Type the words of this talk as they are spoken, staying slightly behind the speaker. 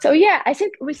So yeah, I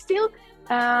think we're still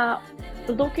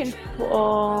looking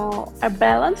for a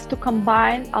balance to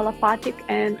combine allopathic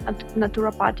and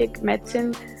naturopathic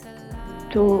medicine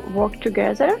to work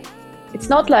together. It's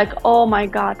not like, oh my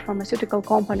God, pharmaceutical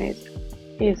companies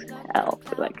is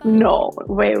help. Like, no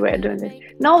way we're doing this.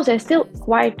 No, they're still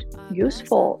quite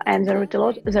useful, and there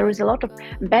is a lot of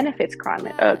benefits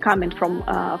coming from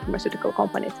pharmaceutical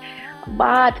companies,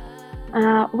 but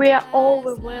we are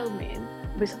overwhelming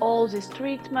with all these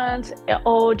treatments.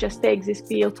 Oh, just take this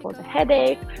pill for the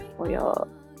headache, for your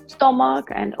stomach,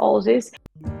 and all this.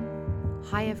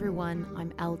 Hi everyone,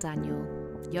 I'm Elle Daniel,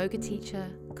 yoga teacher,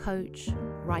 coach,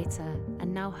 writer,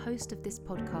 and now host of this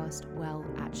podcast, Well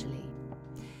Actually.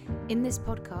 In this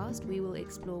podcast, we will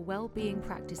explore well-being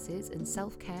practices and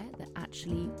self-care that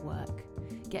actually work,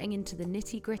 getting into the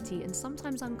nitty-gritty and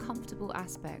sometimes uncomfortable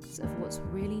aspects of what's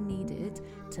really needed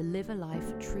to live a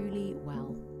life truly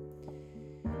well.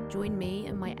 Join me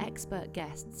and my expert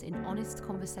guests in honest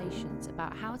conversations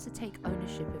about how to take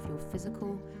ownership of your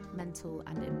physical, mental,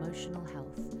 and emotional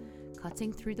health,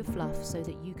 cutting through the fluff so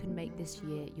that you can make this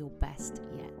year your best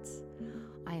yet.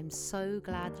 I am so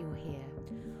glad you're here.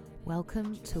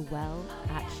 Welcome to Well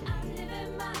Actually.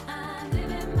 I'm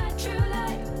living my true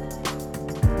life.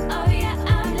 Oh yeah,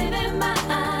 I'm living my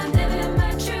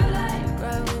true life.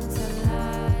 Growing to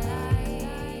life.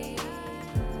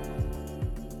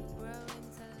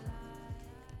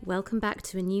 Welcome back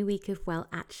to a new week of Well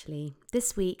Actually.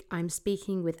 This week I'm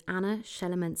speaking with ANNA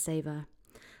SHELOMENTSEVA.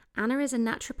 ANNA is a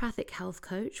naturopathic health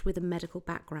coach with a medical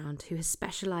background who has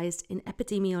specialised in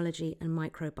epidemiology and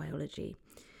microbiology.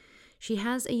 She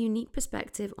has a unique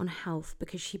perspective on health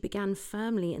because she began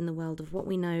firmly in the world of what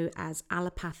we know as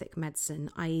allopathic medicine,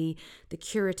 i.e. the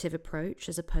curative approach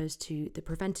as opposed to the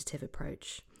preventative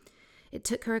approach. It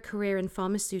took her a career in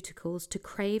pharmaceuticals to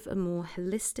crave a more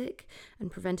holistic and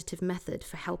preventative method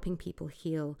for helping people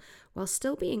heal, while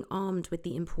still being armed with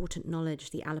the important knowledge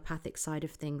the allopathic side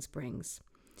of things brings.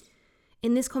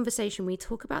 In this conversation, we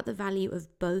talk about the value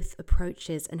of both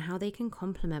approaches and how they can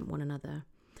complement one another.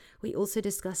 We also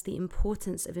discuss the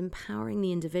importance of empowering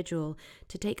the individual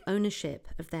to take ownership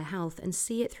of their health and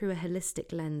see it through a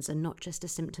holistic lens and not just a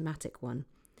symptomatic one.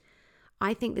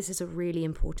 I think this is a really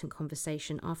important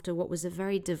conversation after what was a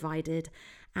very divided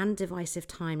and divisive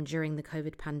time during the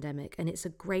COVID pandemic, and it's a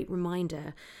great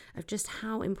reminder of just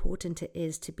how important it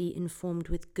is to be informed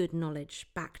with good knowledge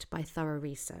backed by thorough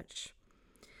research.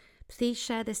 Please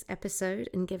share this episode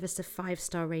and give us a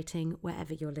 5-star rating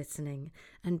wherever you're listening,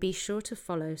 and be sure to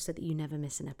follow so that you never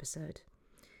miss an episode.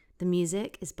 The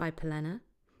music is by Polena.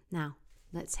 Now,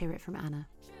 let's hear it from ANNA.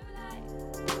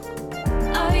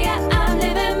 Oh yeah, I'm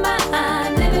living my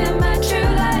true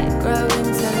life, growing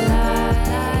to life.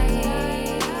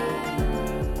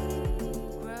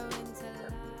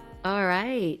 All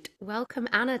right, welcome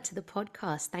ANNA to the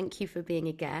podcast. Thank you for being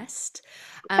a guest.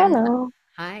 Hello.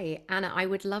 Hi, ANNA, I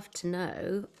would love to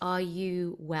know, are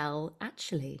you well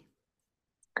actually?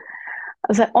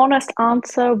 The honest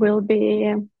answer will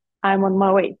be I'm on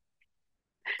my way.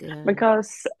 Good.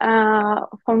 Because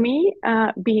for me,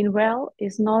 being well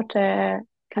is not a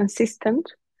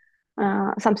consistent,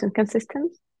 something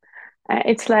consistent.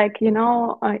 It's like, you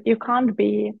can't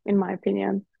be, in my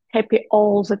opinion, happy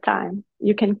all the time.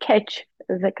 You can catch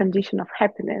the condition of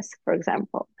happiness, for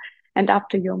example. And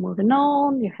after you're moving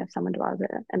on, you have some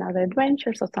another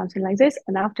adventures or something like this.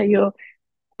 And after you're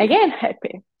again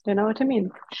happy, you know what I mean?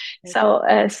 So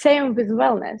same with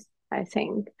wellness, I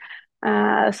think.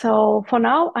 So for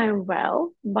now, I'm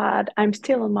well, but I'm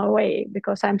still on my way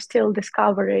because I'm still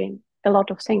discovering a lot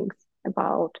of things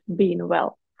about being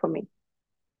well for me.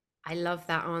 I love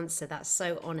that answer. That's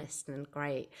so honest and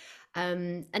great.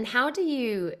 And how do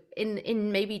you,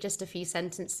 in maybe just a few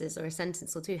sentences or a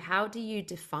sentence or two, how do you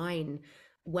define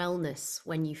wellness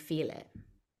when you feel it?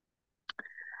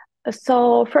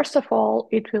 So first of all,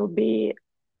 it will be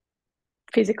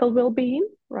physical well-being,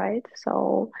 right?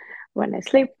 So when I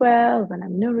sleep well, when I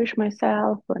nourish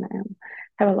myself, when I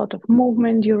have a lot of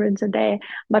movement during the day,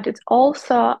 but it's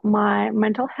also my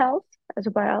mental health as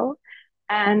well.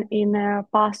 And in the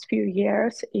past few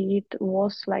years, it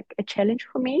was like a challenge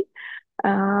for me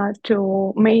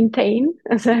to maintain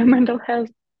the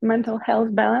mental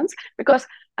health balance because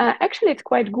actually it's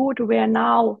quite good. We are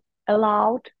now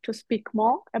allowed to speak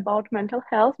more about mental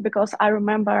health because I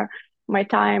remember my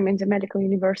time in the medical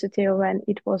university when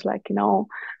it was like,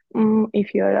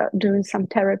 if you're doing some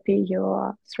therapy,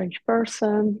 you're a strange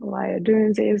person. Why are you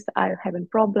doing this? Are you having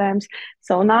problems?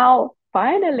 So now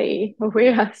finally we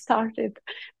have started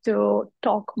to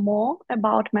talk more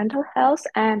about mental health.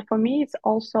 And for me, it's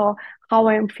also how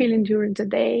I'm feeling during the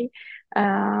day.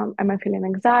 Am I feeling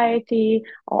anxiety,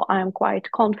 or I'm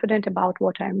quite confident about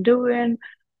what I'm doing?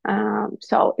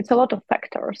 So it's a lot of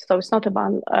factors. So it's not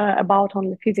about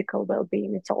only physical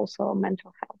well-being. It's also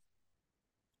mental health.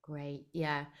 Great.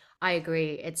 Yeah, I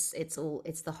agree. It's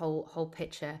the whole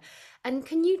picture. And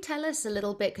can you tell us a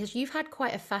little bit, because you've had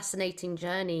quite a fascinating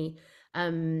journey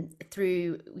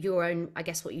through your own, I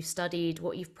guess, what you've studied,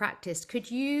 what you've practiced. Could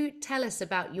you tell us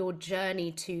about your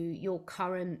journey to your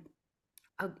current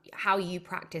how you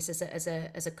practice as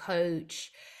a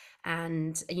coach?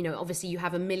 And obviously you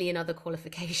have a million other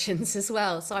qualifications as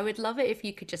well. So I would love it if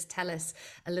you could just tell us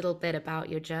a little bit about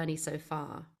your journey so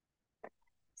far.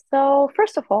 So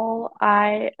first of all,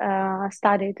 I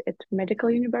studied at medical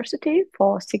university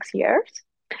for 6 years.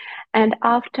 And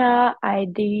after I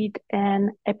did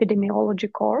an epidemiology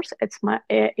course,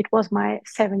 it was my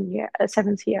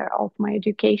seventh year of my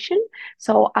education.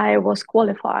 So I was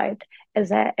qualified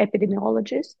as an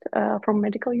epidemiologist from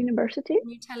medical university. Can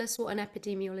you tell us what an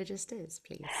epidemiologist is,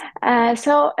 please?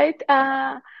 So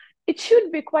it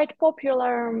should be quite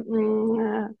popular.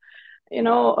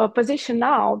 A position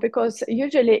now, because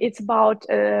usually it's about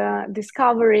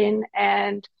discovering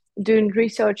and doing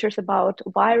researchers about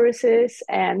viruses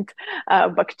and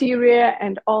bacteria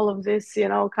and all of this,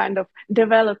 kind of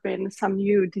developing some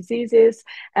new diseases,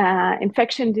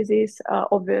 infection disease,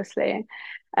 obviously.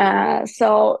 And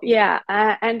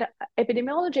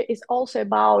epidemiology is also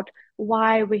about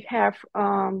why we have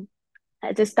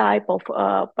this type of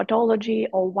pathology,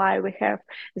 or why we have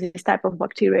this type of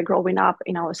bacteria growing up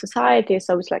in our society.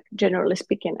 So it's like, generally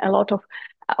speaking, a lot of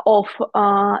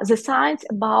the science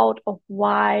about of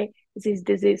why this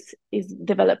disease is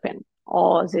developing,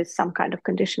 or this some kind of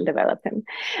condition developing.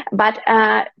 But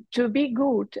to be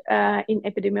good in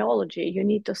epidemiology, you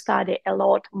need to study a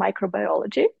lot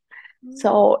microbiology. Mm.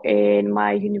 So in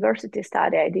my university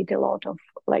study, I did a lot of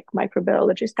like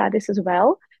microbiology studies as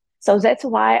well. So that's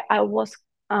why I was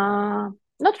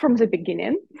not from the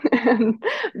beginning,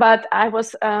 but I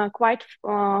was quite.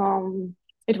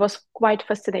 It was quite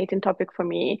fascinating topic for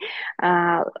me,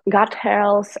 gut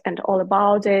health and all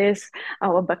about this,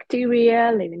 our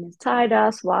bacteria living inside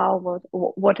us. Wow,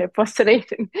 what a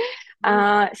fascinating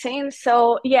Yeah. thing.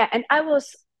 So yeah, and I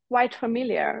was quite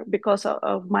familiar because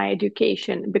of my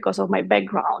education, because of my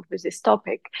background with this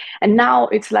topic. And now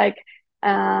it's like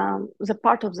the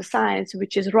part of the science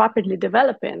which is rapidly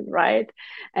developing, right?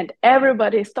 And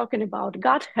everybody is talking about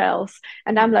gut health.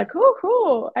 And I'm like,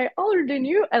 I already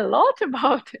knew a lot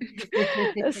about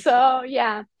it. So,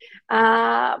 yeah.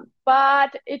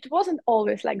 But it wasn't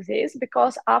always like this,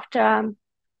 because after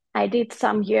I did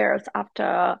some years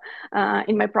after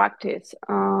in my practice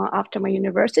after my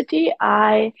university,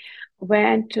 I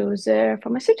went to the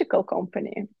pharmaceutical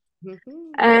company.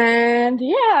 Mhm. And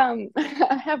yeah,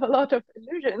 I have a lot of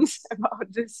illusions about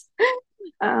this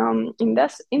in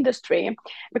this industry,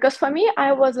 because for me,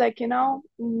 I was like,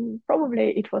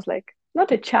 probably it was like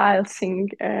not a child thing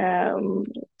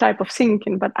type of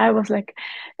thinking, but I was like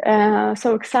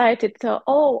so excited. So,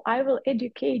 oh, I will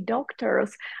educate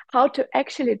doctors how to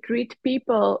actually treat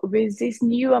people with these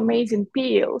new amazing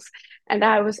pills. And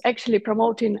I was actually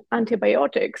promoting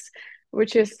antibiotics,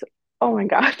 which is, oh my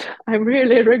God, I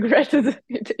really regretted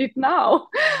it now.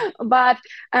 But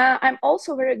I'm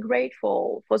also very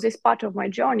grateful for this part of my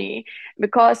journey,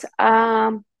 because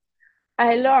I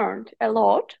learned a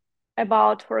lot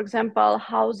about, for example,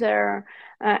 how their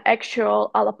actual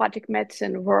allopathic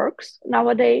medicine works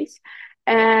nowadays,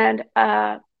 and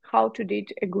how to do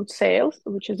a good sales,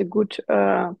 which is a good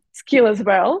skill as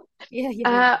well. Yeah,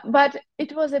 yeah. But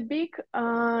it was a big,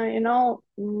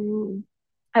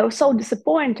 I was so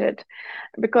disappointed,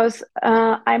 because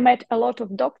I met a lot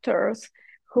of doctors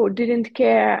who didn't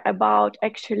care about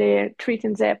actually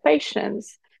treating their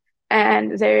patients,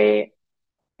 and they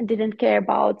didn't care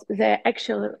about their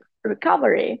actual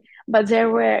recovery, but they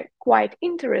were quite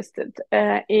interested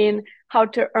in how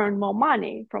to earn more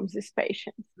money from these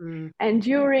patients. Mm. And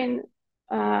during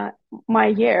uh, my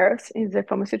years in the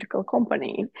pharmaceutical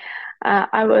company,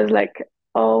 I was like,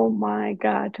 oh my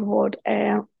God, what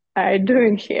am I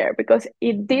doing here? Because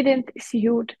it didn't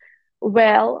suit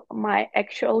well my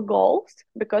actual goals,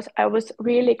 because I was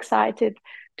really excited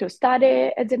to study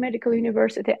at the medical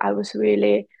university. I was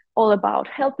really all about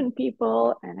helping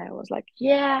people. And I was like,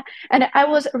 yeah. And I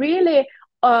was really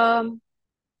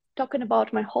talking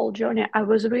about my whole journey. I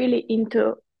was really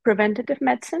into preventative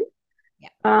medicine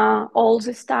Yeah. all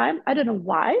this time. I don't know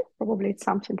why. Probably it's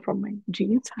something from my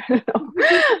genes. I don't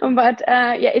know. But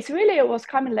yeah, it was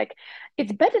coming like,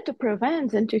 it's better to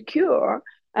prevent than to cure.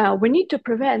 We need to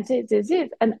prevent this,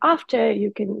 and after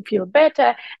you can feel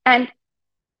better. And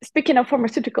speaking of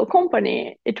pharmaceutical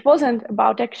company, it wasn't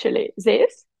about actually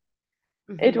this.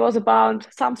 It Hmm. was about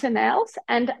something else.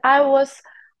 And I was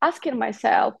asking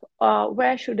myself,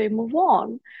 where should I move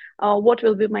on? What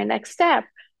will be my next step?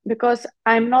 Because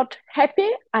I'm not happy,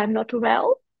 I'm not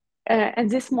well at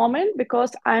this moment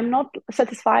because I'm not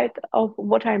satisfied of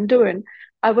what I'm doing.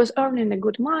 I was earning a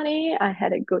good money, I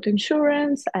had a good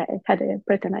insurance, I had a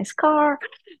pretty nice car.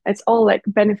 It's all like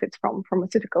benefits from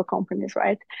pharmaceutical companies,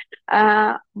 right?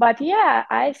 But yeah,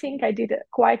 I think I did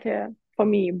quite a, for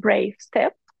me, brave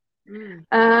step, Mm.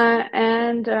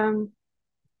 and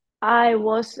I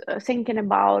was thinking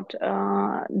about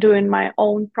doing my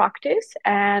own practice,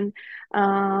 and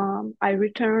I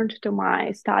returned to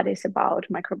my studies about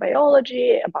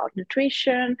microbiology, about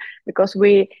nutrition, because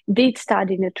we did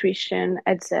study nutrition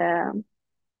at the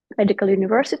medical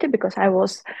university, because I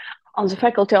was on the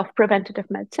faculty of preventative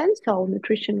medicine, so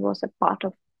nutrition was a part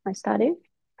of my study.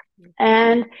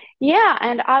 And yeah,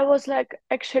 and I was like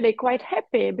actually quite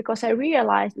happy because I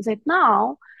realized that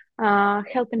now,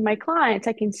 helping my clients,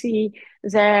 I can see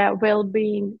their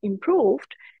well-being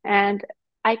improved, and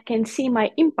I can see my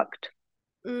impact.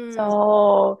 Mm.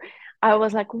 So I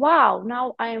was like, wow,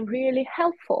 now I am really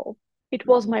helpful. It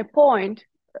was my point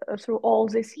through all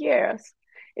these years.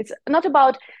 It's not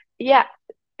about, yeah,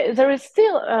 there is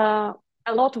still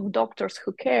a lot of doctors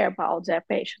who care about their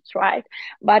patients, right?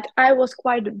 But I was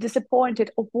quite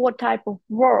disappointed of what type of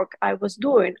work I was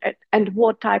doing, and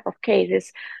what type of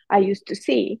cases I used to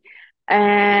see.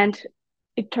 And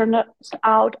it turned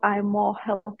out I'm more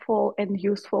helpful and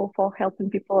useful for helping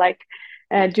people, like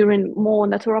during more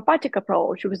naturopathic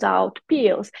approach without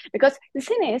pills. Because the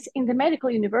thing is, in the medical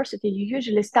university, you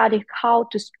usually study how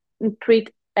to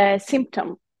treat a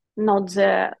symptom, not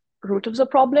the root of the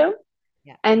problem.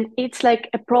 Yeah. And it's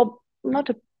like not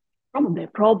a probably a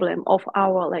problem of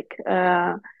our like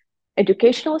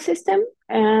educational system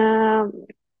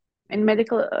in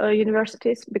medical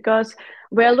universities, because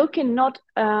we're looking not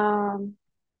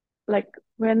like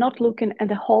we're not looking at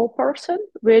the whole person.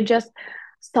 We're just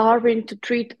starting to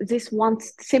treat this one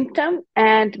symptom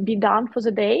and be done for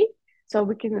the day, so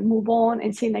we can move on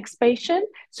and see next patient.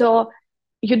 So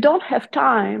you don't have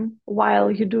time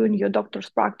while you're doing your doctor's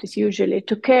practice usually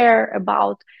to care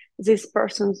about this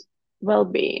person's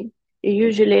well-being. You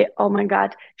usually, oh my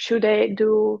god, should I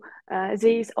do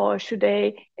this, or should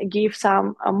I give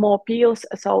some more pills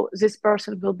so this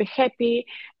person will be happy,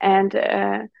 and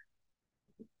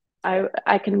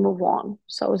I can move on.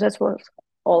 So that's what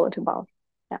all it about.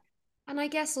 Yeah. And I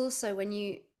guess also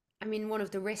I mean, one of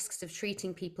the risks of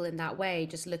treating people in that way,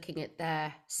 just looking at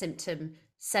their symptom,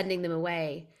 sending them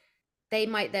away, they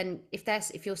might then,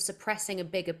 if you're suppressing a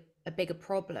bigger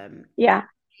problem, Yeah.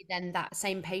 then that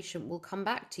same patient will come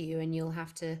back to you and you'll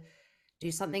have to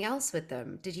do something else with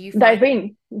them. Did you find?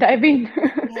 Dive in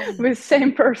Yeah. with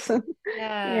same person.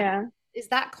 Yeah. Yeah. Is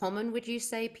that common, would you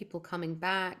say, people coming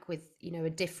back with, a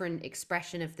different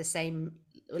expression of the same,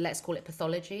 let's call it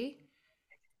pathology?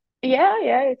 Yeah,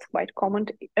 it's quite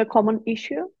a common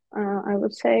issue, I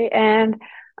would say. And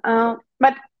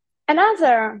but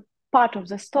another part of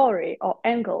the story or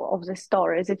angle of the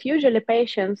story is that usually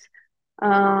patients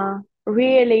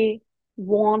really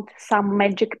want some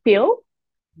magic pill,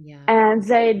 Yeah. and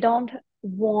they don't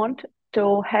want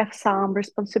to have some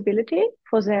responsibility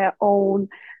for their own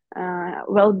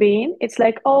well-being. It's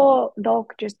like, oh,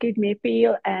 doc, just give me a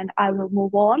pill and I will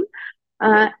move on.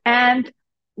 And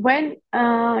when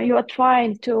you are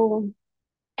trying to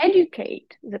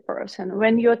educate the person,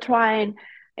 when you're trying,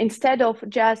 instead of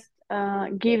just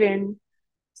giving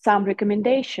some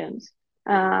recommendations,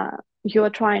 you're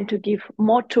trying to give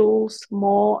more tools,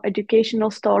 more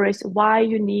educational stories, why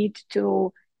you need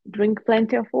to drink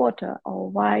plenty of water, or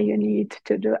why you need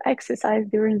to do exercise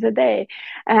during the day.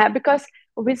 Because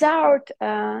without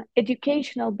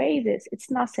educational basis, it's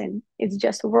nothing. It's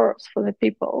just words for the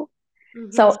people. Hmm.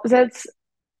 So that's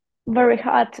very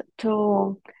hard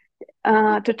to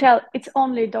tell. It's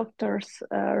only doctor's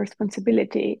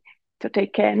responsibility to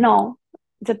take care. No,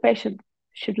 the patient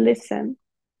should listen,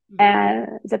 Hmm.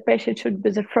 and the patient should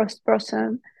be the first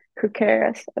person who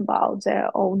cares about their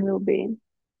own well-being.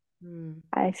 Mm.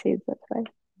 I see it that way.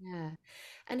 Yeah.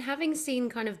 And having seen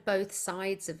kind of both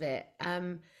sides of it,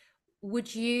 are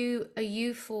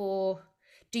you for,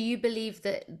 do you believe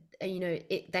that,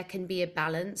 there can be a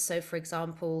balance? So, for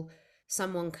example,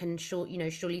 someone can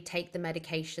surely take the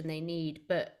medication they need,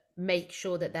 but make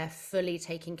sure that they're fully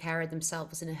taking care of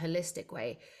themselves in a holistic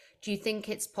way. Do you think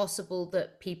it's possible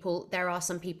that there are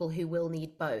some people who will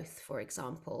need both, for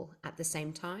example, at the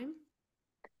same time?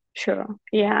 Sure.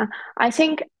 Yeah. I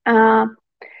think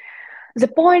The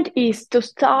point is to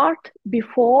start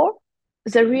before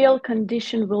the real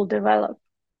condition will develop.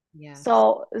 Yes.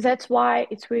 So that's why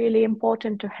it's really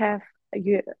important to have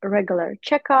regular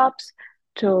checkups,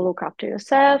 to look after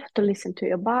yourself, to listen to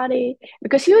your body.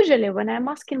 Because usually, when I'm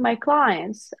asking my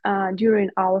clients during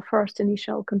our first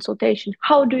initial consultation,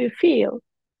 how do you feel?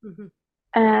 Hmm.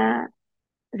 Uh,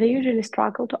 they usually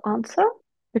struggle to answer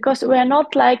because we're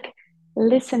not like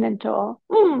listening to,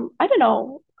 I don't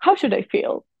know, how should I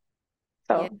feel?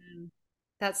 Yeah, So,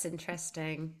 that's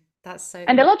interesting. That's so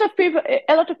and interesting.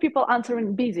 a lot of people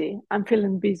answering busy. I'm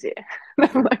feeling busy.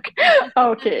 I'm like,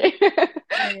 okay,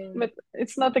 Yeah. but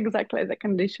it's not exactly the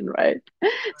condition, right?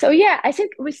 So yeah, I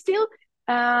think we're still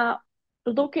uh,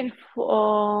 looking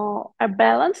for a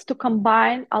balance to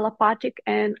combine allopathic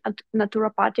and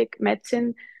naturopathic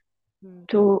medicine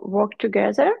to work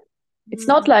together. It's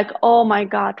not Mm. like, oh my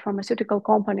God, pharmaceutical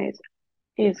companies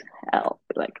is help.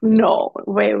 Like, no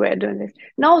way we're doing this.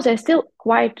 No, they're still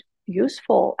quite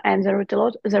useful, and there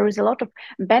is a lot of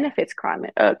benefits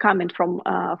coming from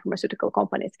pharmaceutical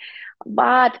companies,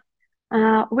 but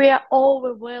we are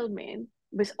overwhelming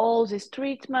with all these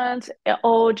treatments.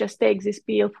 Oh, just take this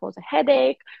pill for the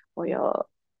headache, for your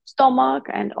stomach,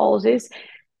 and all this.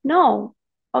 No,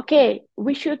 okay,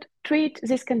 we should treat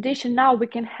this condition now. We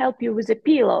can help you with a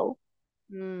pillow,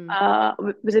 Mm.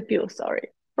 with a pillow, sorry,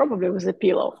 probably with a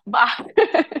pillow, but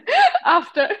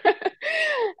after,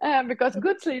 because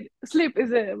good sleep is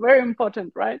very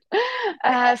important, right?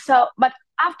 But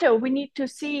after we need to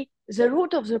see the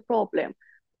root of the problem,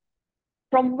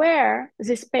 from where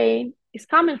this pain is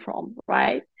coming from,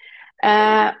 right?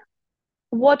 Uh,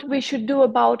 what we should do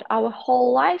about our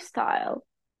whole lifestyle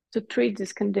to treat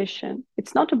this condition.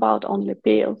 It's not about only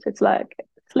pills. It's like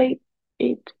sleep,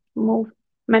 eat, move,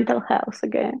 mental health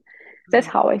again. That's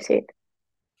Mm. how I see it.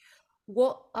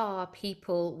 What are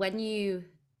people, when you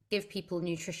give people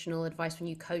nutritional advice, when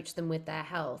you coach them with their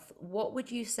health, what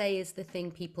would you say is the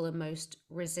thing people are most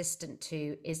resistant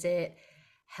to? Is it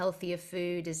healthier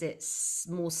food? Is it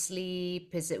more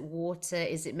sleep? Is it water?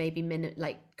 Is it maybe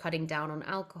like cutting down on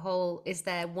alcohol? Is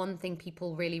there one thing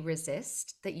people really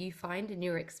resist that you find in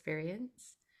your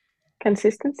experience?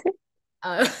 Consistency.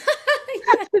 Oh,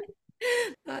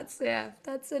 yeah,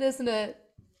 that's it, isn't it?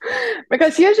 That's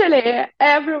Because usually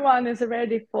everyone is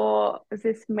ready for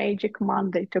this magic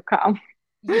Monday to come.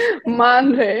 yeah.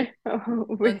 Monday,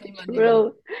 Monday, which Monday, Monday.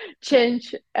 will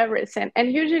change everything.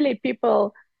 And usually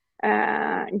people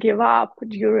give up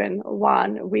during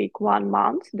 1 week, 1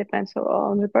 month, depends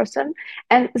on the person.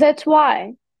 And that's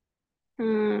why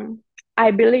mm,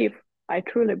 I believe, I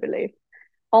truly believe,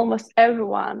 almost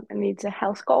everyone needs a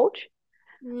health coach,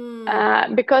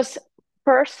 Mm, because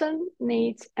person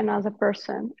needs another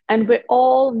person, and we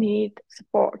all need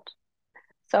support.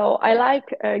 So I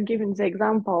like giving the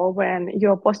example when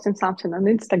you're posting something on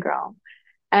Instagram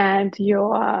and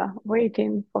you're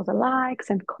waiting for the likes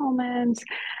and comments,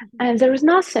 mhm, and there is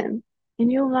nothing,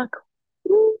 and you're like,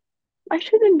 "Mm, I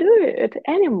shouldn't do it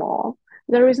anymore.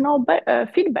 There is no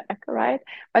feedback, right?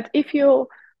 But if you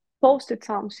posted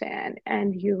something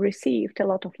and you received a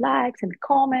lot of likes and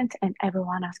comments and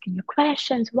everyone asking you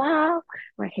questions, wow,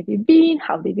 where have you been?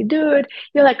 How did you do it?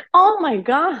 You're like, oh my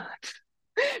God,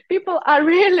 people are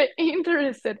really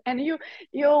interested, and you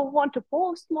want to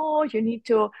post more. You need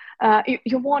to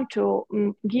you want to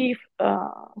give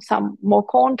some more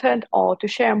content or to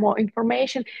share more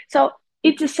information. So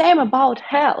it's the same about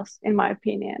health, in my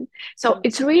opinion. So mm,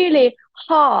 it's really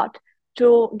hard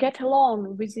to get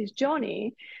along with this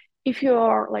journey if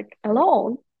you're like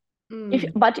alone. if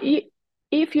mm, but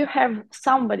if you have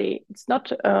somebody, it's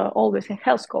not always a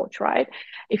health coach, right?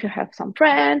 If you have some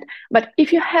friend, but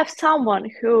if you have someone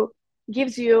who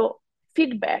gives you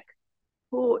feedback,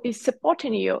 who is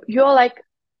supporting you, you're like,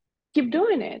 keep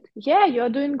doing it. Yeah, you're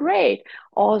doing great.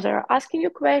 Or they're asking you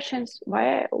questions,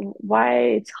 why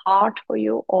it's hard for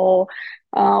you, or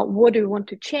what do you want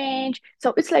to change.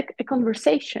 So it's like a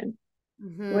conversation.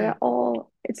 mhm, We're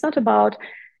all, it's not about.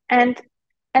 And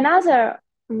another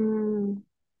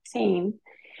thing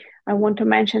I want to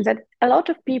mention, that a lot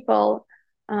of people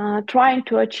trying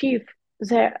to achieve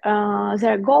their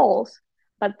goals,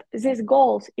 but these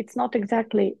goals, it's not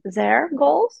exactly their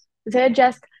goals. They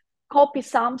just copy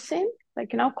something,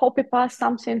 like, copy paste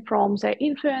something from the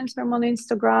influencer on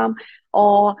Instagram,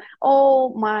 or,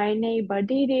 oh, my neighbor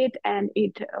did it and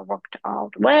it worked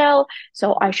out well,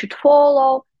 so I should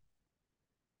follow.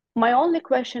 My only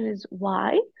question is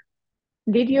why?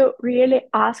 Did you really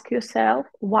ask yourself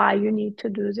why you need to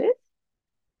do this?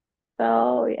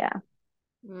 So yeah.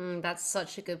 That's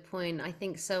such a good point. I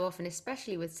think so often,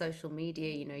 especially with social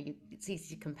media, it's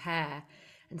easy to compare.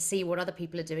 and see what other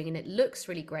people are doing, and it looks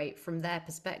really great from their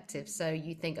perspective. So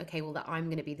you think, okay, well, that I'm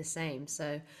going to be the same.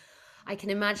 So I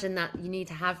can imagine that you need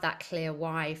to have that clear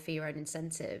why for your own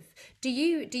incentive. Do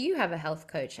you have a health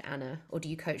coach, Anna, or do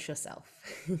you coach yourself?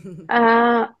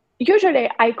 Uh, Usually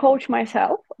I coach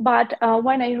myself, but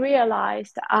when I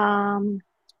realized, I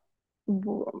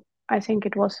think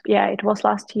it was, yeah, it was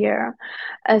last year,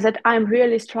 that I'm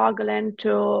really struggling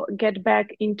to get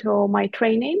back into my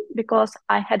training because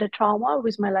I had a trauma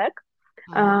with my leg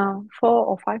Ah, 4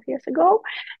 or 5 years ago,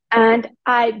 and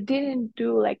I didn't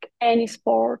do like any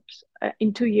sports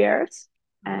in 2 years,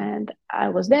 uh-huh. and I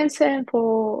was dancing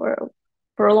for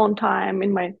a long time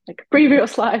in my like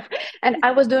previous life, and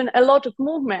I was doing a lot of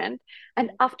movement,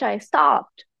 and after I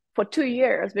stopped for 2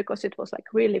 years because it was like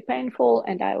really painful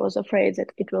and I was afraid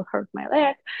that it will hurt my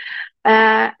leg.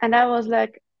 And I was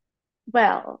like,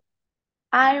 well,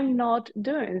 I'm not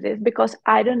doing this because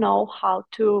I don't know how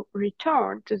to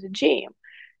return to the gym.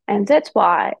 And that's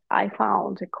why I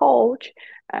found a coach,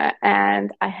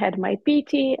 and I had my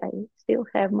PT. I still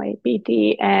have my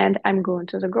PT, and I'm going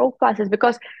to the growth classes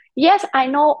because, yes, I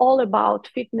know all about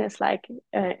fitness, like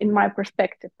in my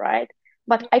perspective, right?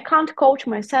 But Yeah. I can't coach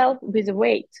myself with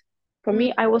weight. For Mm.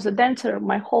 me, I was a dancer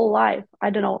my whole life.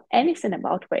 I don't know anything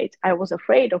about weights. I was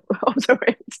afraid of the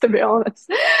weights, to be honest.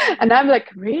 And I'm like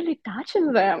really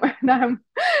touching them, and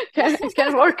it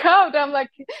can work out. I'm like,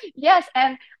 yes,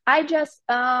 and I just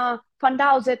found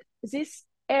out that this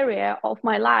area of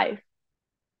my life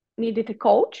needed a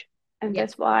coach, and Yeah.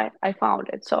 that's why I found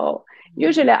it. So Mm.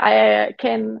 usually I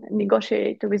can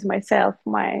negotiate with myself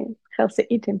my healthy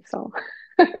eating. So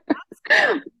That's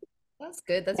good. That's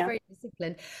good. That's yeah. very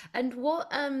disciplined. And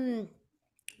what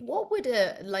would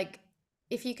a like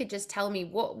if you could just tell me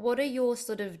what are your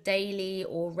sort of daily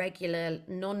or regular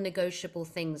non-negotiable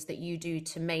things that you do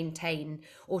to maintain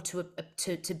or to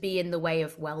be in the way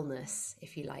of wellness,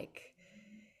 if you like?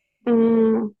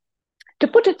 Mm, to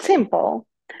put it simple,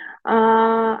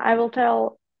 I will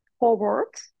tell 4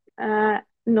 words: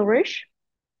 nourish,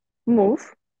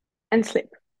 move, and sleep.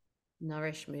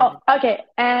 Nourish, Oh, movement. okay,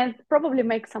 and probably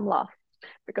make some laugh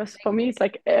because for me it's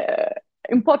like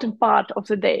important part of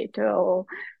the day to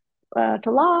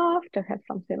laugh, to have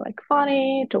something like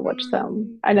funny, to watch some,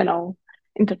 Mm. I don't know,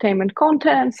 entertainment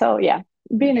content. So yeah,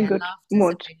 be in a Yeah, good laughter's a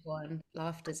mood. big one.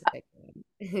 Laughter's a big one.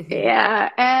 Yeah,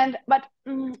 and but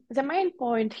the main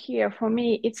point here for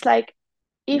me, it's like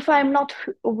if I'm not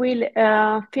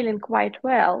feeling quite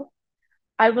well,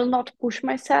 I will not push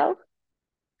myself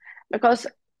because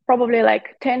probably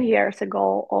like 10 years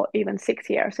ago or even 6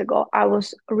 years ago, I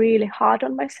was really hard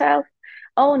on myself.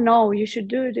 Oh no, you should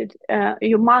do it.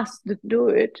 You must do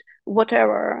it,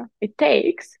 whatever it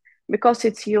takes, because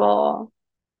it's your,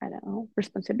 I don't know,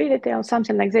 responsibility or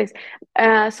something like this.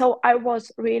 So I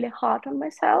was really hard on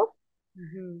myself.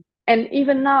 Mhm. And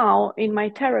even now in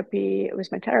my therapy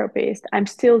with my therapist, I'm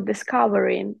still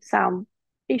discovering some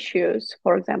issues,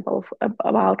 for example,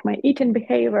 about my eating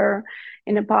behavior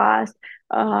in the past,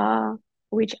 uh,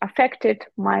 which affected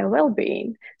my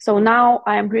well-being. So now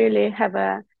I'm really have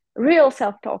a real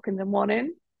self-talk in the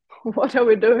morning. What are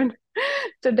we doing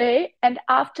today? And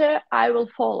after I will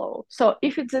follow. So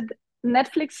if it's a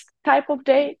Netflix type of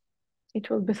day, it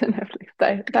will be the Netflix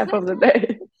type of the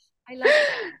day. I love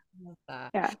that. I love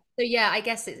that. Yeah. So yeah, I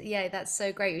guess yeah, that's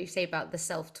so great what you say about the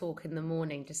self-talk in the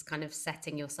morning, just kind of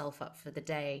setting yourself up for the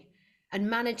day and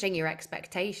managing your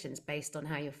expectations based on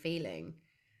how you're feeling.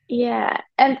 Yeah,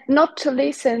 and not to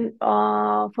listen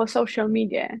for social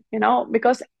media,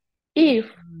 because if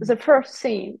Mm. the first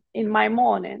thing in my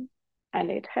morning, and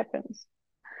it happens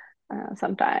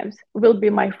sometimes, will be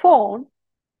my phone,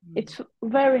 Mm. it's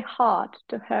very hard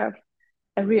to have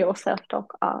a real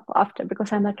self-talk after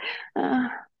because I'm like,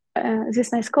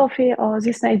 this nice coffee or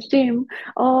this nice gym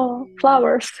or Mm.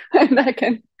 flowers, and I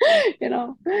can, Mm. you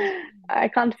know, I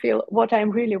can't feel what I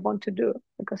really want to do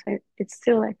because it's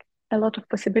still like a lot of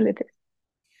possibilities.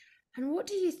 And what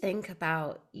do you think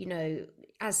about,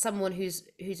 as someone who's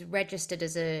registered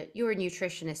as you're a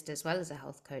nutritionist as well as a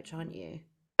health coach, aren't you?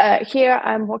 Here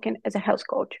I'm working as a health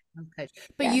coach. Health coach.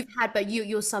 But Yeah,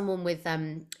 you're someone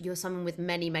with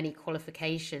many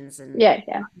qualifications and yeah,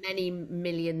 yeah. many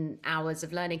million hours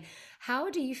of learning. How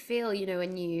do you feel,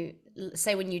 when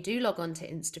when you do log on to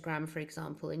Instagram, for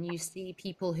example, and you see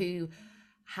people who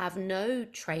have no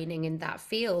training in that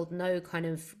field, no kind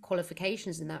of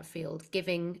qualifications in that field,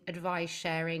 giving advice,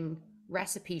 sharing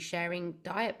recipes, sharing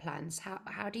diet plans?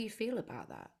 How do you feel about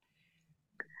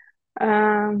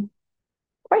Um,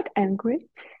 Quite angry,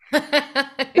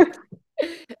 that?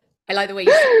 I like the way you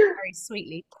say it very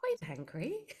sweetly. Quite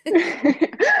angry.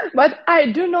 but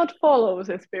I do not follow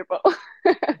these people.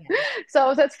 Yeah.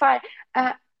 So that's fine.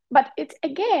 Uh, but it's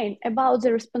again about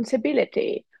the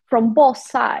responsibility from both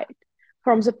sides,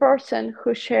 from the person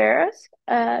who shares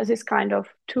this kind of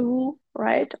tool,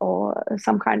 right, or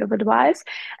some kind of advice,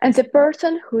 and the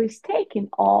person who is taking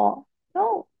or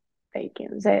no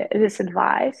taking this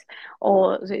advice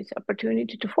or this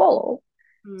opportunity to follow.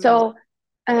 Mm. So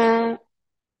uh,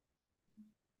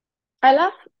 I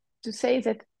love to say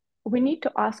that we need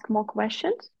to ask more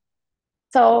questions.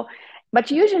 So,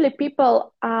 but usually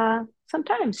people are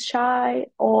sometimes shy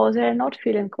or they're not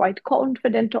feeling quite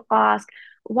confident to ask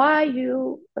why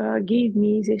you give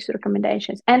me these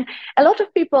recommendations. And a lot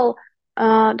of people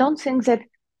don't think that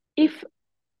if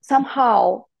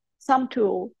somehow some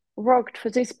tool worked for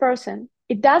this person,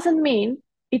 it doesn't mean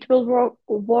it will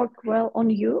work well on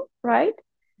you, right?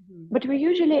 Mhm. But we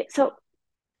usually, so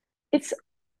it's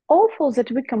awful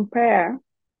that we compare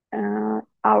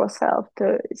ourselves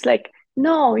to, it's like,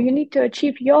 no, you need to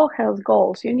achieve your health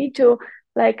goals. You need to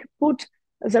like put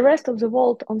the rest of the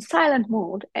world on silent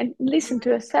mode and listen to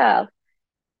yourself.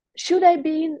 Should I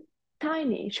be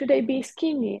tiny? Should I be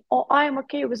skinny? Or I'm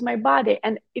okay with my body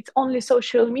and it's only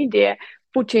social media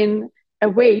putting a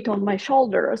weight on my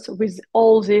shoulders with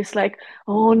all this like,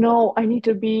 oh no, I need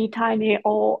to be tiny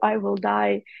or I will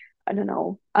die, I don't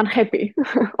know, unhappy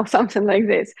or something like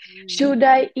this. Mm. Should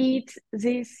I eat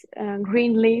these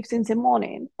green leaves in the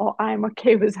morning or I'm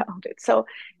okay without it? So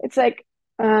it's like,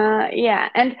 yeah.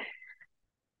 And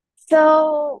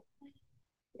so,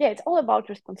 yeah, it's all about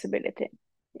responsibility.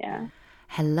 Yeah.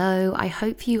 Hello, I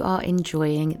hope you are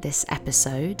enjoying this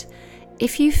episode.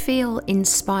 If you feel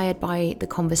inspired by the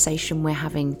conversation we're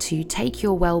having to take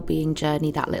your well-being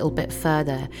journey that little bit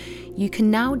further, you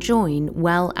can now join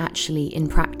Well Actually in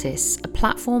Practice, a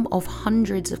platform of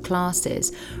hundreds of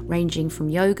classes ranging from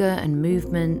yoga and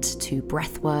movement to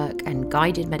breathwork and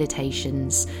guided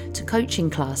meditations to coaching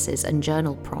classes and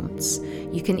journal prompts.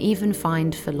 You can even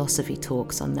find philosophy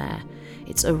talks on there.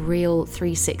 It's a real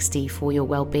 360 for your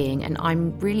well-being, and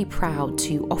I'm really proud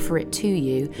to offer it to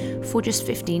you for just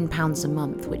 £15 a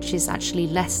month, which is actually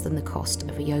less than the cost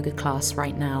of a yoga class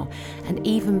right now. And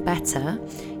even better,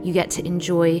 you get to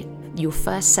enjoy your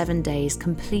first 7 days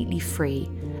completely free,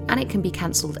 and it can be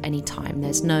cancelled anytime.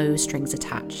 There's no strings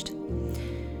attached.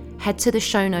 Head to the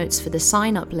show notes for the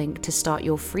sign up link to start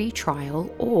your free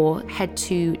trial, or head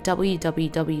to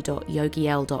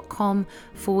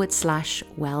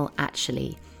www.yogiel.com/well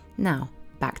actually. Now,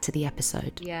 back to the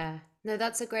episode. Yeah. No,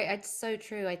 that's a great, it's so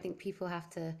true. I think people have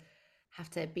to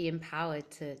be empowered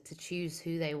to choose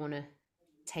who they want to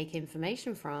take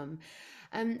information from.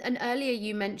 And earlier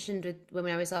you mentioned when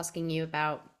I was asking you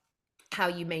about how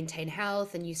you maintain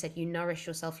health, and you said you nourish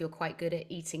yourself, you're quite good at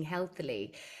eating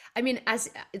healthily. I mean, as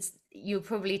it's, you'll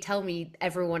probably tell me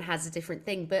everyone has a different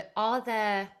thing, but are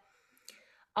there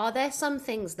some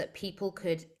things that people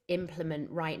could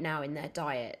implement right now in their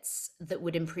diets that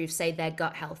would improve, say, their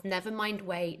gut health? Never mind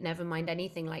weight, never mind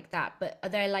anything like that, but are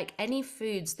there like any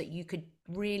foods that you could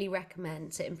really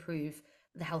recommend to improve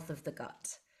the health of the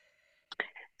gut?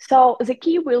 So the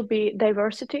key will be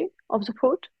diversity of the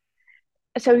food.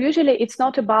 So usually it's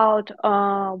not about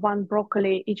one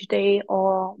broccoli each day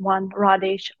or one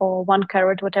radish or one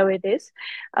carrot, whatever it is.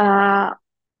 Uh,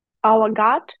 our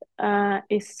gut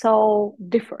is so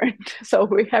different. So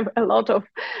we have a lot of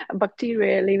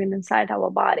bacteria living inside our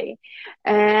body.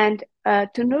 And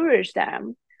to nourish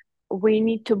them, we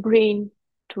need to bring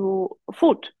to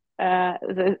food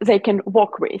they can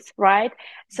work with, right?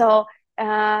 So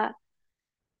I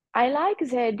like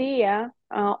the idea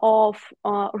of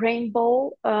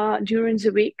rainbow during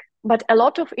the week, but a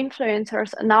lot of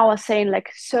influencers now are saying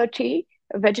like 30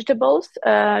 vegetables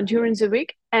during the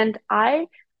week, and I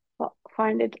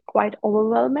find it quite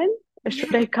overwhelming.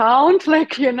 Should I count?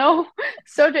 Like, 30,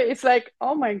 it's like,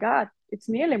 oh my God, it's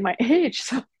nearly my age.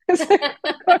 So it's like,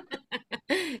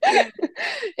 Yeah.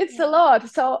 it's a lot.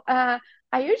 So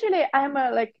I usually I'm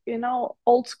a, like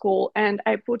old school, and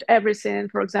I put everything.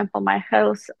 For example, my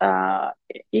health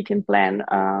eating plan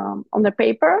on the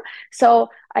paper. So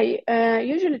I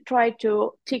usually try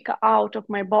to tick out of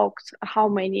my box how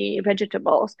many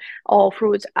vegetables or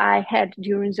fruits I had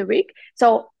during the week.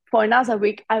 So for another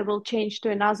week, I will change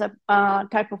to another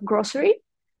type of grocery.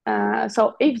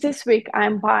 So if this week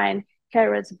I'm buying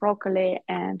carrots, broccoli,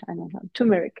 and I don't know,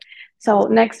 turmeric. So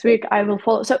next week I will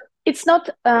follow. So it's not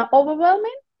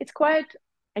overwhelming. It's quite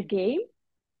a game.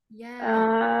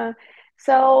 Yeah. Uh,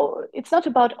 so it's not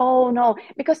about, oh no,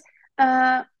 because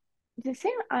uh, the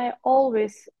thing I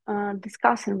always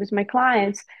discussing with my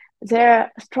clients,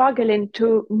 they're struggling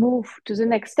to move to the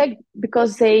next step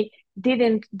because they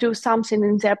didn't do something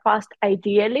in their past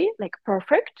ideally, like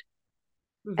perfect.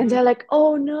 And Mm-hmm. they're like,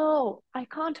 oh no, I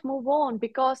can't move on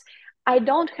because I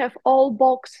don't have all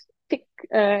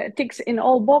ticks in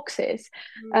all boxes.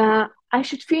 I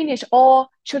should finish, or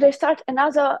should I start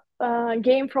another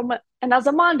game from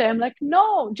another Monday? I'm like,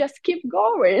 no, just keep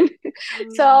going. Mm-hmm.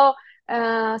 So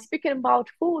speaking about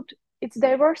food, it's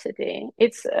diversity.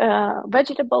 It's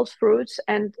vegetables, fruits,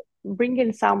 and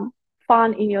bringing some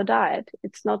fun in your diet.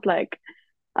 It's not like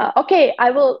okay,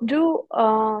 I will do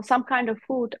some kind of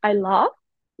food I love,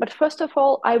 but first of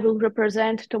all, I will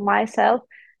represent to myself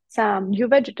some new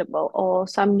vegetable or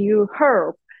some new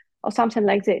herb or something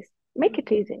like this. Make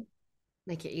it easy.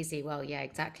 Make it easy. Well, yeah,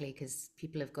 exactly, because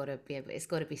people have got to be able, it's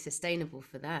got to be sustainable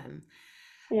for them.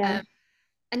 Yeah. Um,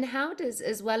 and how does,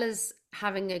 as well as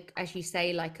having a, as you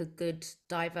say, like a good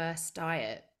diverse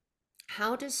diet,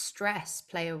 how does stress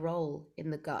play a role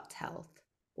in the gut health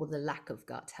or the lack of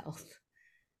gut health?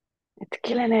 It's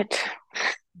killing it.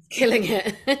 Killing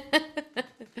it.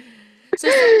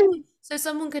 So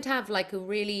someone could have like a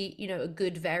really, a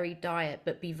good varied diet,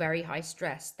 but be very high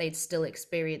stress. They'd still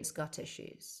experience gut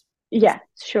issues. Is Yeah,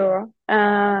 sure.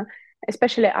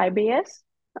 Especially IBS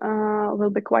will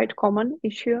be quite common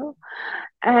issue.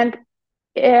 And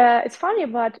it's funny,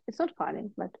 but it's not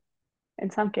funny, but in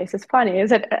some cases funny,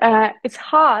 is that it's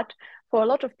hard for a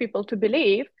lot of people to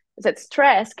believe that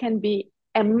stress can be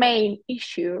a main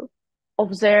issue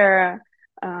of their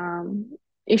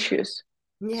issues.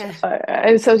 So,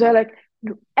 yeah. so they're like,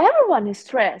 everyone is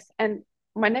stressed. And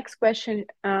my next question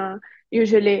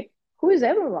usually, who is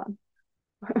everyone?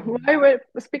 Why we're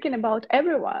speaking about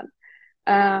everyone?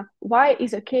 Why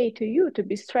is okay to you to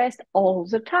be stressed all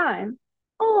the time?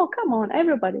 Oh, come on,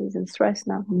 everybody is in stress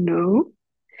now. No.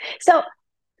 So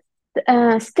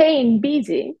staying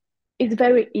busy is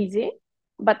very easy,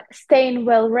 but staying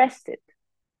well rested,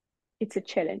 it's a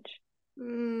challenge.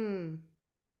 Mm.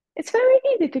 It's very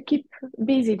easy to keep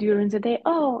busy during the day.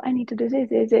 Oh, I need to do this,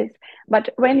 this, this. But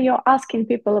when you're asking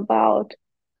people about,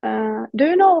 do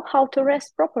you know how to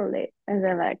rest properly? And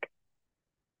they're like,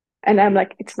 and I'm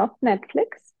like, it's not Netflix.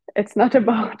 It's not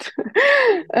about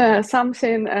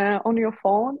something on your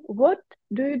phone. What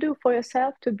do you do for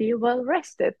yourself to be well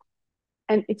rested?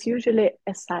 And it's usually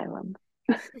a silence.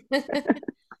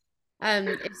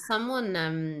 If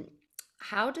someone,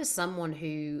 how does someone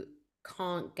who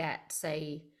can't get,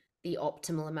 say, the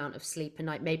optimal amount of sleep a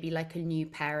night, maybe like a new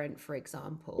parent, for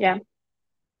Yeah, example,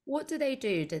 what do they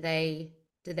do? Do they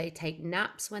take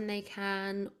naps when they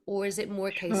can, or is it more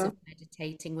a case of sure.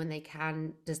 meditating when they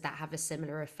can? Does that have a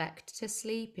similar effect to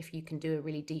sleep if you can do a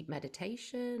really deep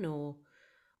meditation, or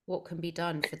what can be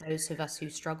done for those of us who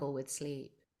struggle with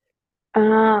sleep?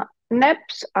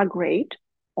 Naps are great,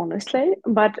 honestly,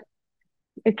 but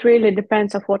it really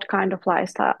depends of what kind of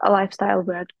lifestyle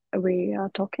we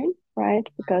are talking, right?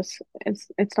 Because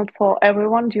it's not for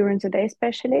everyone during the day,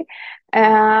 especially.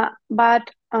 But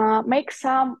make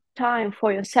some time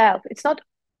for yourself. It's not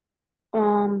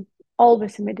um,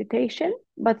 always a meditation,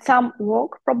 but some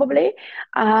walk probably.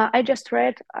 I just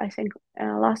read, I think,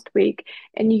 last week,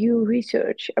 a new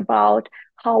research about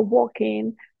how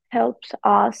walking helps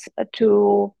us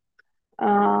to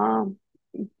uh,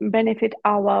 benefit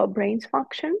our brain's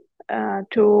function,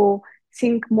 to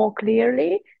think more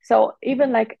clearly. So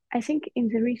even like I think in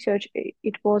the research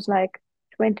it was like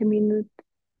 20 minutes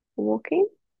walking,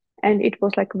 and it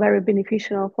was like very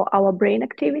beneficial for our brain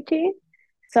activity.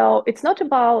 So it's not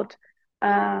about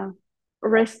uh,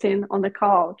 resting on the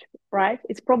couch, right?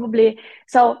 It's probably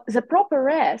so the proper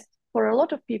rest for a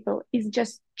lot of people is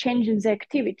just changing the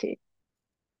activity.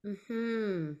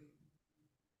 Hmm.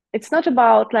 It's not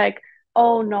about like,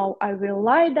 oh no, I will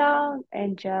lie down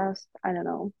and just, I don't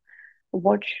know,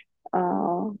 watch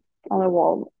on a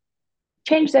wall.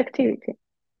 Change the activity.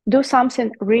 Do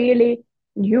something really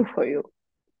new for you.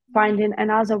 Finding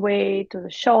another way to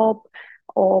the shop,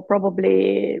 or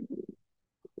probably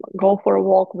go for a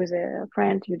walk with a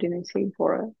friend you didn't see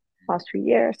for a past 3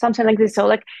 years, something like this. So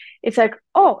like it's like,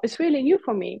 oh, it's really new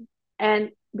for me.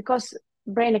 And because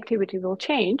brain activity will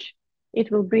change,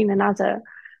 it will bring another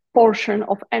portion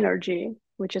of energy,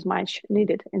 which is much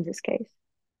needed in this case.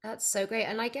 That's so great.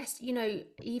 And I guess,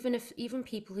 even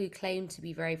people who claim to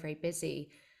be very, very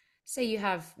busy, say you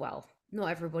have, well, not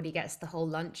everybody gets the whole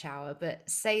lunch hour, but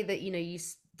say that,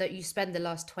 that you spend the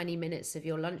last 20 minutes of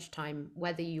your lunchtime,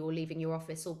 whether you're leaving your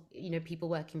office or, people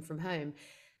working from home,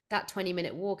 that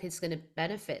 20-minute walk is going to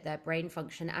benefit their brain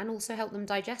function and also help them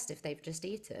digest if they've just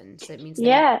eaten. So it means they're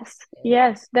not Yes, active.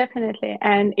 yes, definitely.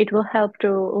 And it will help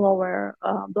to lower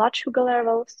blood sugar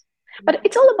levels. But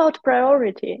it's all about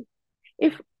priority.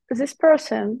 If this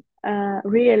person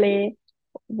really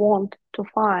want to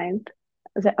find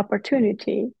the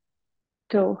opportunity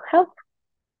to help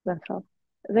themselves.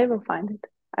 They will find it.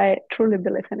 I truly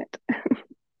believe in it.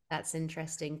 That's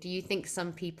interesting. Do you think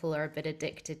some people are a bit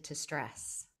addicted to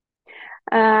stress?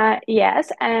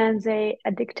 Yes, and they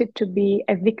addicted to be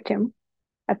a victim,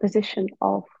 a position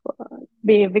of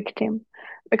be a victim,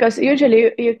 because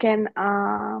usually you can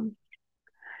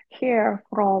hear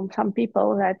from some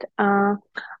people that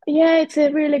yeah, it's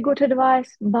a really good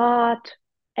advice, but,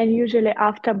 and usually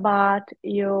after but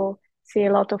you see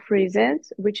a lot of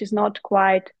reasons, which is not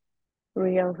quite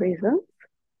real reasons.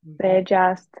 They're Hmm.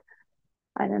 just,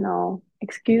 I don't know,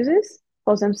 excuses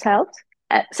for themselves.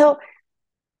 So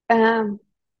um,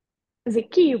 the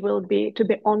key will be to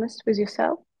be honest with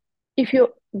yourself. If you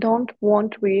don't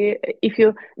want, if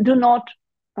you do not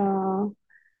uh,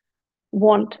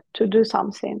 want to do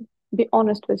something, be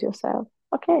honest with yourself.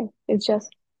 Okay, it's just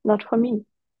not for me.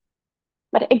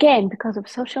 But again, because of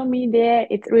social media,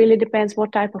 it really depends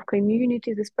what type of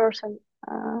community this person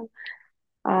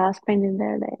are spending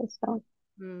their days. So,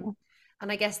 Mm. yeah.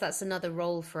 And I guess that's another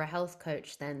role for a health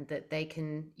coach then, that they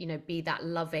can, be that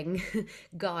loving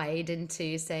guide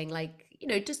into saying, like,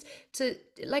 just to,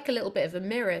 like, a little bit of a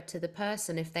mirror to the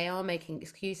person if they are making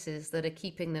excuses that are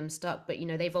keeping them stuck. But,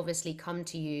 they've obviously come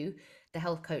to you, the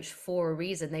health coach, for a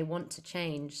reason. They want to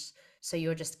change. So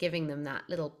you're just giving them that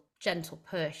little gentle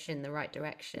push in the right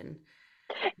direction.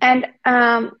 And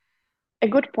a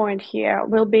good point here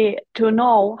will be to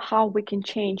know how we can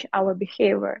change our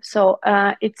behavior. So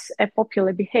it's a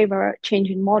popular behavior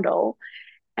changing model,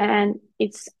 and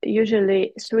it's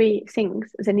usually three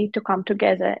things that need to come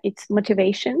together. It's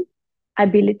motivation,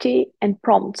 ability, and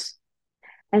prompts.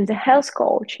 And the health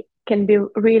coach can be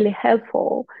really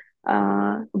helpful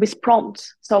with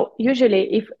prompts. So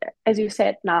usually, if, as you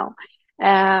said now,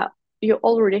 uh, you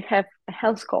already have a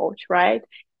health coach, right?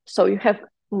 So you have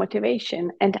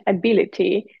motivation and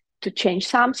ability to change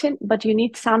something, but you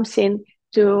need something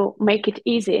to make it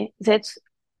easy. That's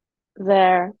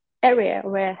the area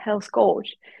where health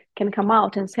coach can come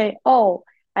out and say, oh,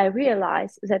 I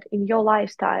realize that in your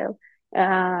lifestyle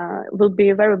will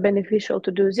be very beneficial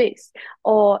to do this,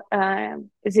 or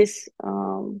this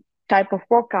type of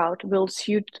workout will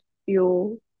suit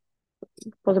you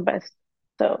for the best.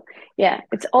 So yeah,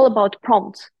 it's all about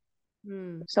prompts.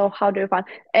 Mm. So how do you find?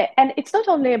 And it's not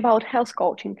only about health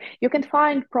coaching. You can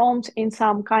find prompts in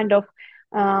some kind of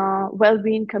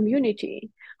well-being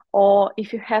community, or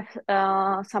if you have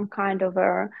some kind of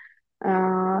a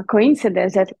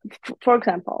coincidence that, for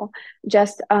example,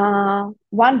 just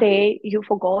one day you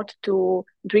forgot to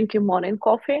drink your morning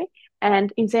coffee,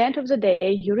 and in the end of the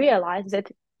day you realize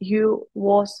that you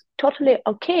was totally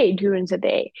okay during the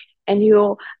day, and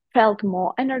you felt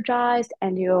more energized,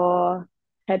 and you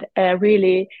had a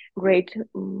really great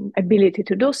ability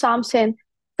to do something.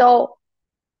 So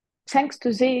thanks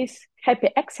to this happy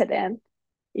accident,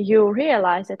 you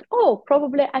realize that, oh,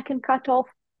 probably I can cut off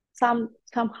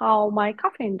somehow my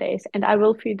caffeine days, and I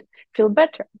will feel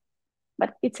better.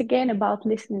 But it's again about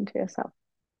listening to yourself.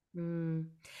 Mm.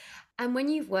 And when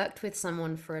you've worked with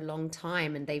someone for a long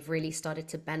time and they've really started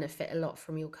to benefit a lot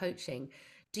from your coaching,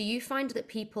 do you find that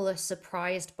people are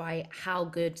surprised by how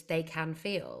good they can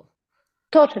feel?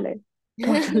 Totally,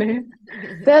 totally.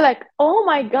 They're like, oh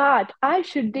my God, I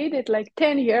should did it like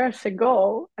 10 years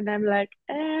ago. And I'm like,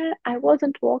 I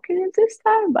wasn't walking at this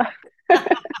time, but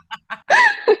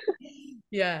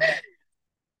Yeah.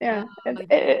 yeah, Uh,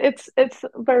 it's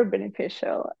very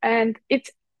beneficial, and it's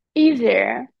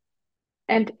easier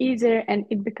and easier, and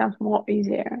it becomes more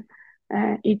easier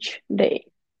each day.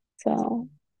 So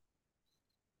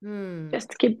hmm.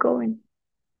 just keep going.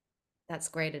 That's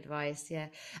great advice. Yeah.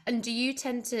 And do you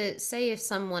tend to say, if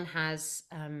someone has,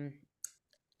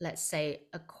 let's say,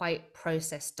 a quite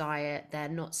processed diet, they're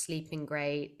not sleeping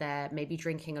great, they're maybe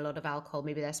drinking a lot of alcohol,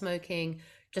 maybe they're smoking,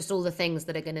 just all the things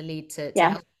that are going to lead to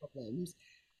Yeah, health problems?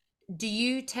 Do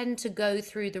you tend to go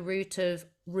through the route of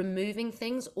removing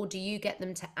things, or do you get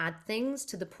them to add things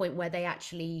to the point where they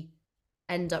actually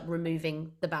end up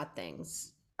removing the bad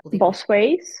things or the unhealthy? both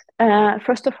ways.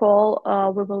 First of all,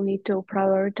 we will need to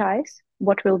prioritize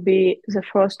what will be the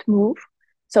first move.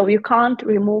 So you can't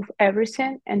remove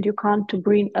everything, and you can't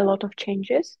bring a lot of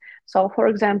changes. So, for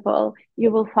example,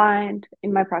 you will find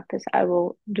in my practice, I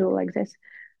will do like this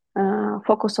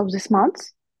focus of this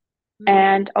month. Mm,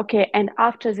 And okay, and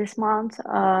after this month,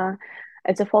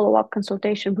 as a follow-up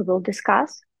consultation, we will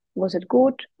discuss, was it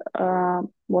good?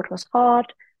 What was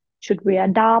hard? Should we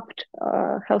adapt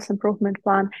health improvement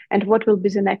plan? And what will be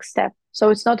the next step? So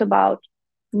it's not about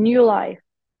new life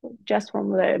just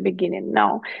from the beginning.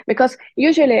 No, because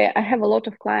usually I have a lot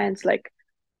of clients like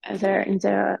they're in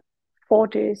their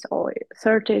 40s or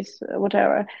 30s,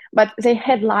 whatever, but they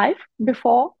had life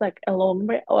before, like a long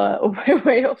way,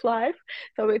 way of life.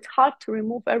 So it's hard to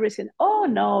remove everything. Oh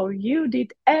no, you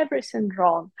did everything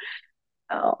wrong.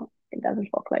 Oh, it doesn't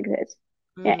work like this.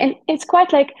 Yeah, Mm, and it's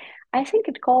quite like, I think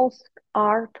it calls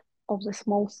art of the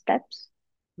small steps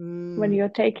when mm, you're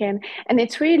taking, and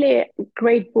it's really a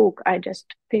great book. I just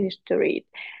finished to read.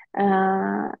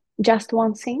 Uh, Just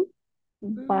One Thing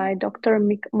mm. by Dr.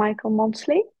 Michael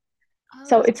Monsley. Oh,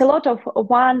 So that's it's a lot of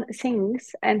one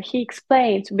things, and he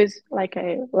explains with like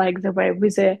the way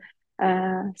with a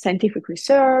scientific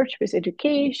research, with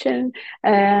education,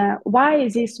 why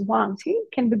this one thing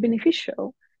can be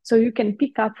beneficial. So you can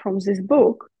pick up from this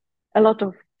book a lot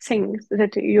of things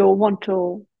that you want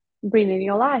to bring in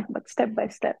your life, but step by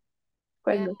step,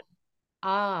 quite yeah. good.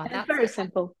 Ah, And it's that's very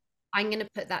simple. I'm gonna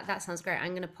put that. That sounds great.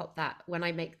 I'm gonna pop that when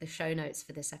I make the show notes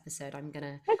for this episode.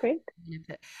 Yeah, great.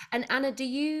 Put. And Anna, do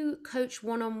you coach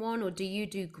one-on-one or do you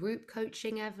do group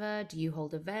coaching ever? Do you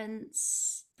hold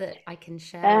events that I can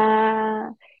share with?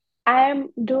 Uh, I'm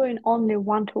doing only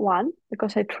one to one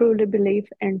because I truly believe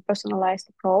in personalized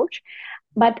approach.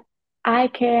 But I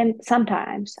can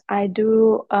sometimes I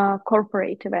do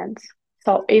corporate events.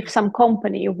 So if some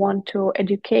company want to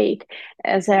educate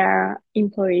their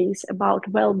employees about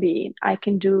well-being, I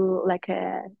can do like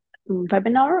a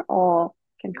webinar or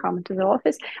can come to the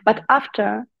office. But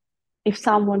after, if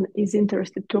someone is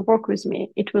interested to work with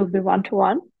me, it will be one to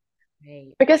one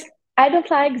Great. because I don't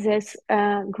like this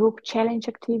group challenge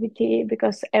activity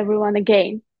because everyone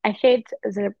again. I hate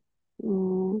the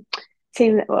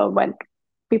thing when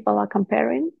people are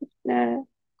comparing. Uh,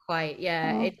 Quite,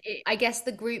 yeah. uh, I guess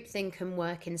the group thing can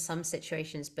work in some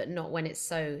situations, but not when it's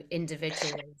so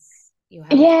individual as your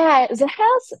health. yeah, the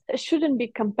health shouldn't be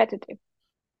competitive.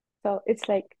 So it's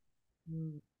like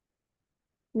Mm.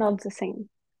 not the same.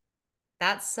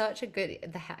 That's such a good,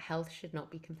 health should not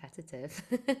be competitive.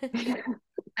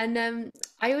 And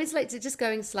I always like to just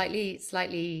going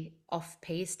slightly off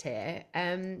piste here.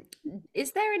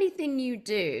 Is there anything you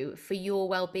do for your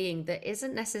well-being that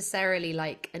isn't necessarily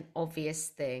like an obvious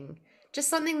thing? Just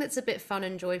something that's a bit fun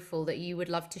and joyful that you would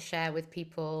love to share with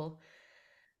people?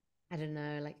 I don't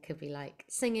know, like could be like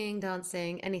singing,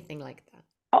 dancing, anything like that.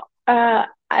 Oh,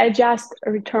 I just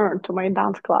returned to my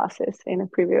dance classes in the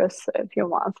previous few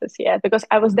months, yeah, because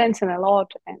I was dancing a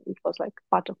lot and it was like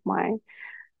part of my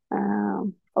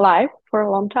life for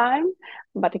a long time.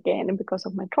 But again, because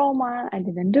of my trauma, I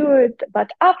didn't do it.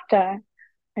 But after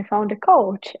I found a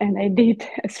coach and I did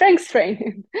strength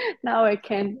training, now I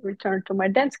can return to my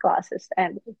dance classes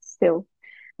and it's still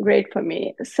great for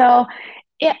me. So,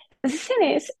 yeah, the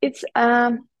thing is, it's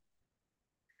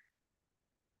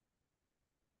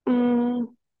mm,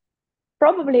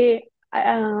 probably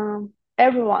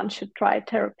everyone should try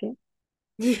therapy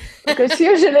Yeah. because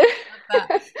usually Love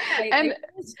that. Wait, and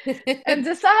wait.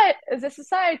 the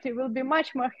society will be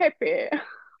much more happy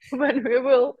when we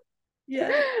will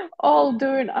Yeah. all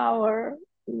doing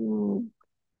mm,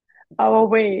 our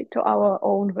way to our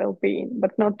own well-being,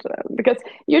 but not because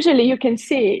usually you can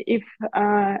see if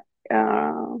uh,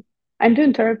 uh, I'm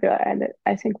doing therapy and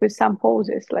I think with some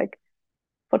poses like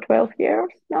for 12 years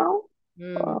now.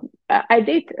 Mm, I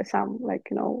did some like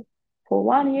for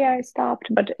 1 year I stopped,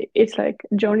 but it's like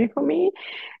a journey for me.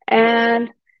 And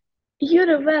you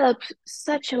develop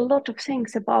such a lot of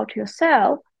things about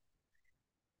yourself,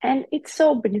 and it's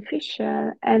so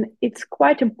beneficial. And it's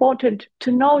quite important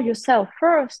to know yourself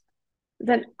first,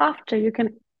 then after you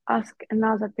can ask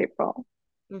another people.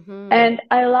 mm-hmm. And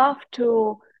I love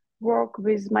to work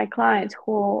with my clients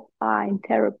who are in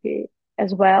therapy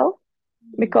as well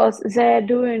because they're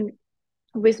doing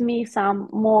with me some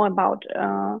more about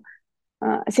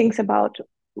things about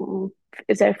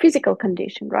their physical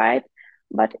condition, right?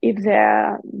 But if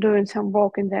they're doing some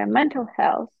work in their mental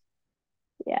health,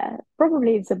 yeah,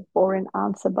 probably it's a boring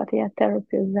answer, but yeah,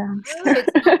 therapy is the No,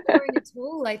 it's not answer. boring at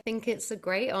all. I think it's a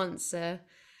great answer.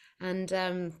 And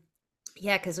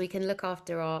yeah, because we can look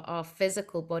after our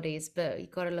physical bodies, but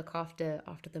you've got to look after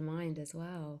the mind as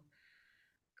well.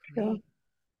 Sure. Great.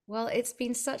 Well, it's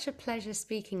been such a pleasure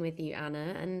speaking with you,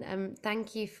 Anna, and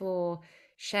thank you for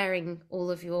sharing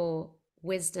all of your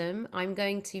wisdom. I'm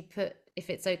going to put, if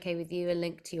it's okay with you, a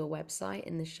link to your website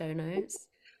in the show notes.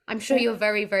 I'm sure Yeah. you're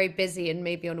very, very busy and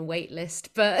maybe on a wait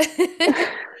list, but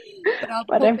but I'll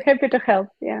But pop I'm it. happy to help.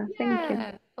 Yeah, thank you.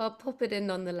 Yeah, I'll pop it in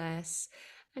nonetheless.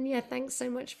 And yeah, thanks so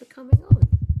much for coming on.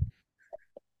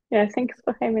 Yeah, thanks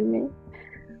for having me.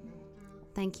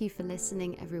 Thank you for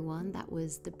listening, everyone. That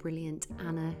was the brilliant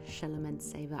ANNA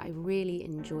SHELOMENTSEVA. I really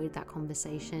enjoyed that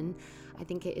conversation. I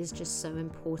think it is just so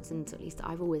important, at least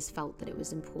I've always felt that it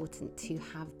was important to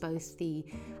have both the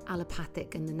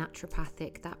allopathic and the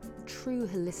naturopathic, that true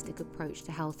holistic approach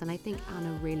to health. And I think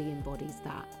ANNA really embodies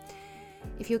that.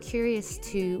 If you're curious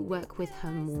to work with her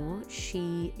more,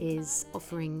 she is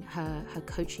offering her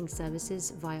coaching services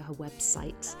via her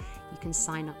website. You can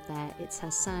sign up there. It's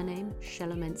her surname,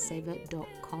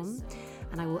 shelomentseva.com,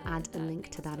 and I will add a link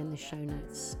to that in the show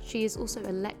notes. She is also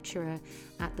a lecturer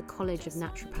at the College of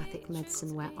Naturopathic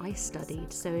Medicine where I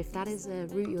studied, so if that is a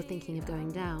route you're thinking of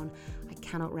going down, I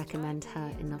cannot recommend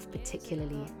her enough,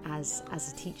 particularly as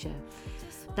a teacher.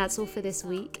 That's all for this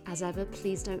week. As ever,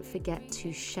 please don't forget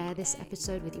to share this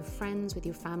episode with your friends, with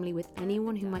your family, with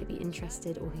anyone who might be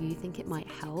interested or who you think it might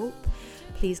help.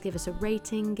 Please give us a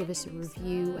rating, give us a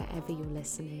review wherever you're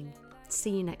listening. See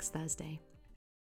you next Thursday.